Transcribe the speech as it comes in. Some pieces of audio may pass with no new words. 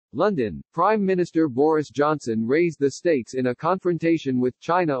London, Prime Minister Boris Johnson raised the stakes in a confrontation with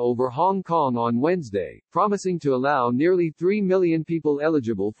China over Hong Kong on Wednesday, promising to allow nearly 3 million people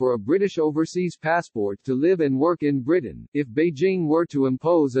eligible for a British overseas passport to live and work in Britain, if Beijing were to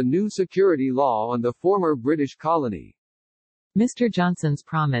impose a new security law on the former British colony. Mr. Johnson's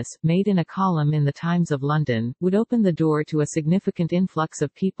promise, made in a column in the Times of London, would open the door to a significant influx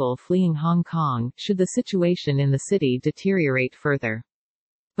of people fleeing Hong Kong, should the situation in the city deteriorate further.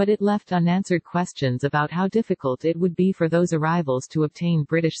 But it left unanswered questions about how difficult it would be for those arrivals to obtain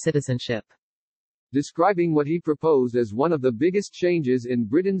British citizenship. Describing what he proposed as one of the biggest changes in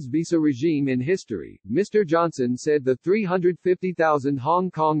Britain's visa regime in history, Mr. Johnson said the 350,000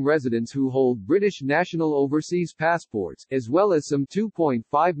 Hong Kong residents who hold British national overseas passports, as well as some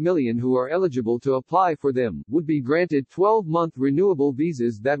 2.5 million who are eligible to apply for them, would be granted 12-month renewable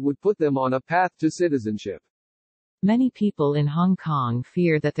visas that would put them on a path to citizenship. Many people in Hong Kong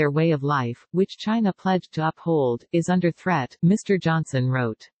fear that their way of life, which China pledged to uphold, is under threat, Mr. Johnson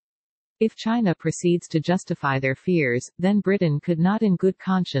wrote. If China proceeds to justify their fears, then Britain could not in good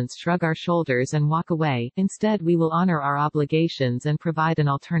conscience shrug our shoulders and walk away. Instead, we will honor our obligations and provide an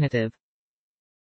alternative.